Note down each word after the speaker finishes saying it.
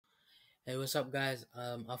Hey, what's up, guys?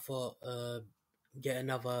 I thought get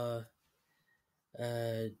another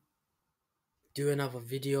uh do another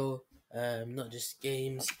video, not just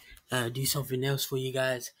games. Do something else for you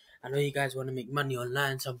guys. I know you guys want to make money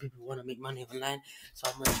online. Some people want to make money online, so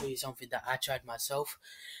I'm gonna show you something that I tried myself.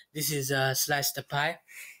 This is slice the pie.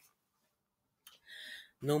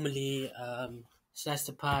 Normally, slice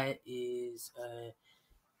the pie is a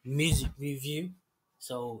music review.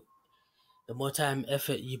 So the more time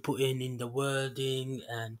effort you put in the wording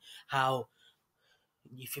and how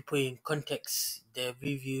if you put in context the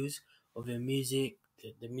reviews of your music,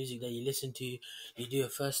 the music that you listen to, you do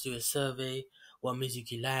a survey, what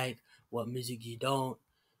music you like, what music you don't,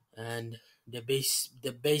 and they base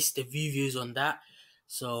the reviews on that.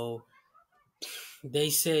 So they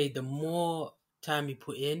say the more time you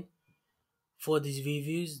put in for these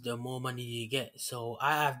reviews, the more money you get. So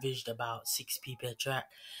I averaged about 6p per track,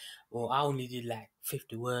 or I only did like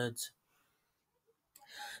 50 words.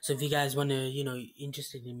 So if you guys want to,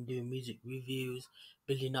 interested in doing music reviews,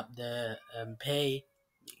 building up the pay,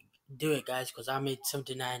 do it, guys. Because I made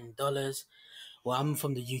 $79. Well, I'm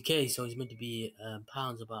from the UK, so it's meant to be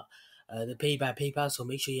pounds, but the pay by PayPal. So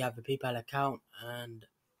make sure you have a PayPal account, and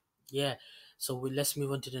yeah. So let's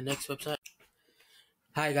move on to the next website.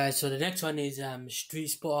 Hi guys. So the next one is Street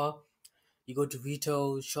Spotter. You go to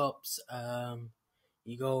retail shops.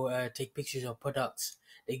 You go take pictures of products.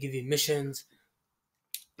 They give you missions.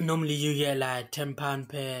 Normally, you get like £10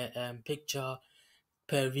 per picture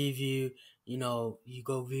per review. You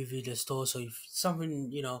go review the store. So if something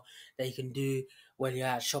that you can do while you're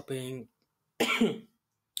out shopping to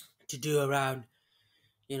do around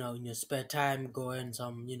in your spare time, go in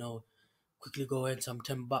some quickly go in some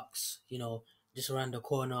 $10 just around the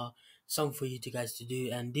corner. Something for you to guys to do,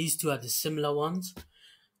 and these two are the similar ones.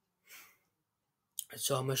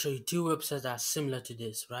 So I'm gonna show you two websites that are similar to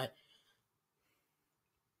this, right?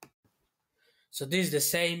 So this is the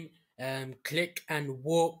same click and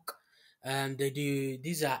walk. They do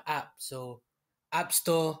these are apps. So App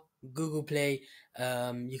Store, Google Play.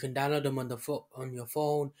 You can download them on your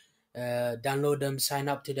phone. Download them, sign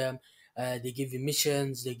up to them. They give you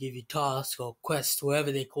missions, they give you tasks or quests,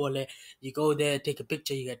 whatever they call it. You go there, take a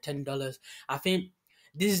picture, you get $10. I think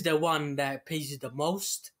this is the one that pays you the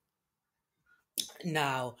most.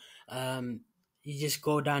 Now, you just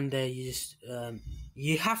go down there.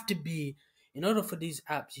 You have to be in order for these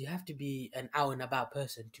apps. You have to be an out and about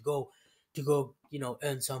person to go.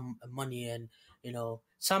 Earn some money, and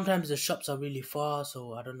sometimes the shops are really far.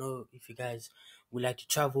 So I don't know if you guys would like to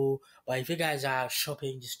travel, but if you guys are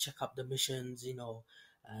shopping, just check up the missions.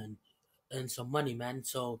 And earn some money, man.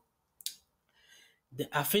 So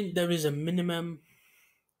I think there is a minimum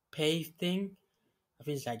pay thing. I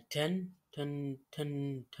think it's like 10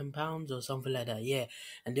 pounds or something like that. Yeah,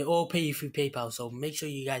 and they all pay you through PayPal. So make sure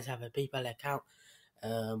you guys have a PayPal account.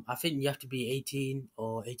 I think you have to be 18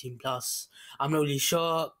 or 18 plus. I'm not really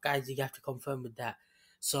sure, guys. You have to confirm with that.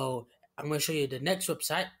 So I'm gonna show you the next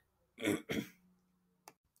website.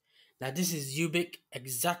 Now this is Ubic,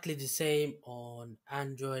 exactly the same on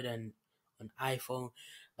Android and on iPhone,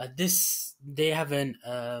 but this they haven't.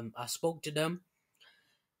 I spoke to them.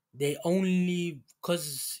 They only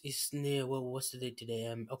because it's near what's the date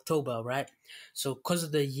today? October, right? So because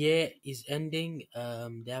of the year is ending,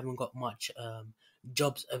 they haven't got much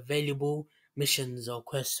jobs available, missions or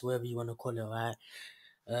quests, whatever you want to call it, right?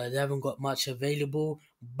 They haven't got much available.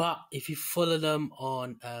 But if you follow them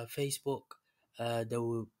on Facebook, they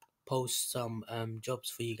will post some jobs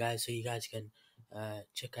for you guys, so you guys can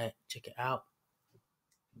check it out.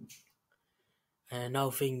 And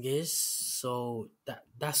another thing is, so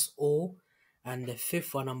that's all. And the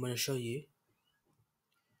fifth one I'm gonna show you.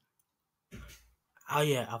 Oh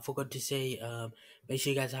yeah, I forgot to say. Make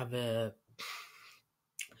sure you guys have a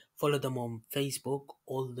follow them on Facebook.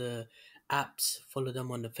 All the apps, follow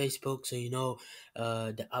them on the Facebook, so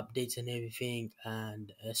the updates and everything.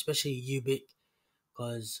 And especially Ubic,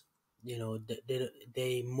 because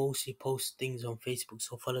they mostly post things on Facebook.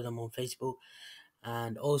 So follow them on Facebook.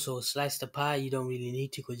 And also Slice the Pie. You don't really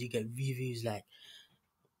need to because you get reviews like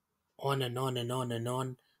on and on and on and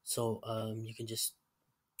on. So you can just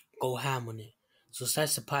go ham on it. So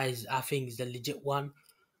Slice the Pie is, I think, is the legit one.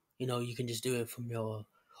 You can just do it from your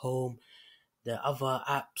home. The other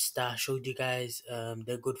apps that I showed you guys,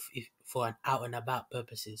 they're good for an out and about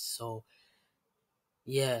purposes. So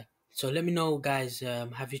yeah. So let me know, guys.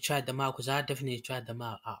 Have you tried them out? Because I definitely tried them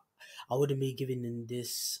out. I wouldn't be giving in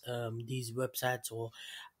these websites or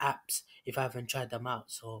apps if I haven't tried them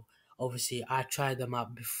out. So obviously, I tried them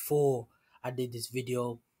out before I did this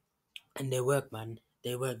video, and they work, man.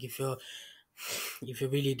 They work. If you're if you're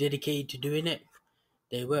really dedicated to doing it,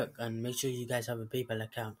 they work. And make sure you guys have a PayPal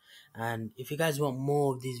account. And if you guys want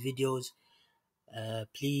more of these videos,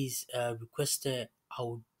 please request it.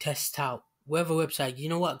 I'll test out whatever website. You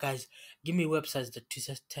know what, guys? Give me websites that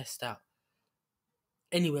to test out.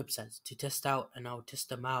 Any websites to test out, and I'll test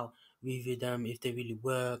them out, review them if they really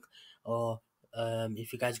work, or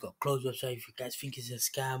if you guys got closed website, if you guys think it's a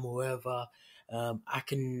scam or whatever. I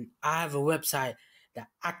have a website that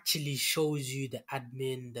actually shows you the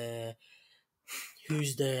admin, the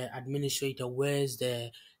who's the administrator, where's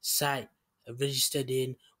the site registered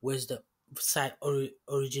in, where's the site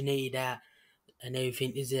originated at, and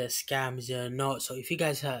everything. Is it a scam? Is it not? So if you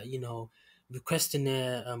guys are, requesting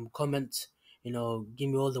a comment, give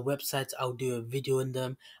me all the websites. I'll do a video on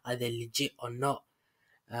them. Are they legit or not?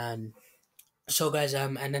 And so, guys,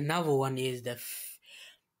 and another one is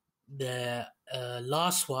the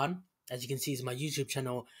last one. As you can see, is my YouTube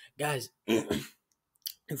channel, guys. If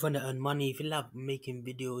you want to earn money, if you love making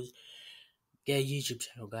videos, get a YouTube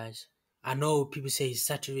channel, guys. I know people say it's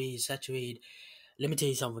saturated. Let me tell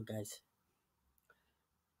you something, guys.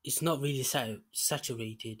 It's not really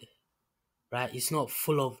saturated, right? It's not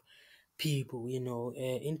full of people,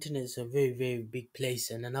 internet is a very, very big place.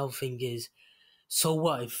 And another thing is, so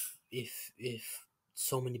what if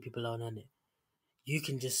so many people are on it? You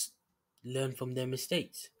can just learn from their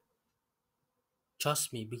mistakes.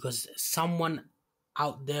 Trust me, because someone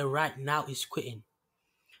out there right now is quitting.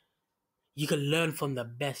 You can learn from the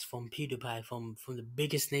best, from PewDiePie, from the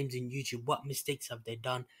biggest names in YouTube. What mistakes have they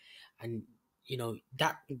done? And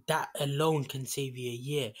that alone can save you a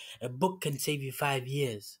year. A book can save you 5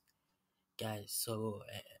 years, guys. So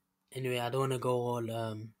anyway, I don't want to go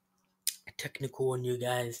all technical on you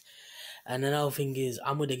guys. And another thing is,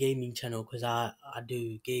 I'm with a gaming channel because I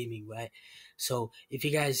do gaming, right? So if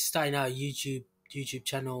you guys starting out a YouTube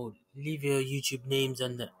channel, leave your YouTube names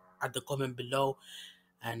at the comment below,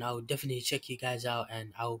 and I'll definitely check you guys out,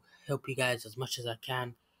 and I'll help you guys as much as I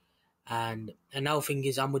can. And another thing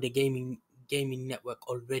is, I'm with a gaming network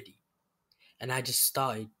already, and I just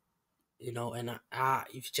started, and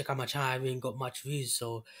if you check out my channel, I haven't got much views.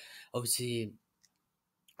 So obviously,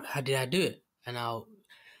 how did I do it? And I'll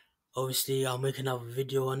make another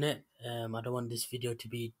video on it. I don't want this video to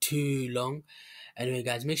be too long. Anyway,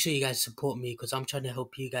 guys, make sure you guys support me because I'm trying to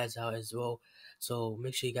help you guys out as well. So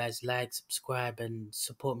make sure you guys like, subscribe, and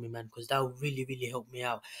support me, man, because that will really, really help me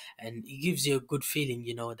out. And it gives you a good feeling,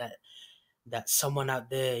 that someone out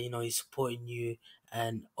there, is supporting you.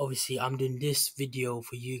 And obviously, I'm doing this video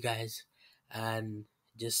for you guys, and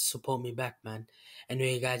just support me back, man.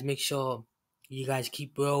 Anyway, guys, make sure you guys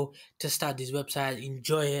keep well, test out this website,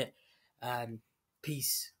 enjoy it, and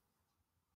peace.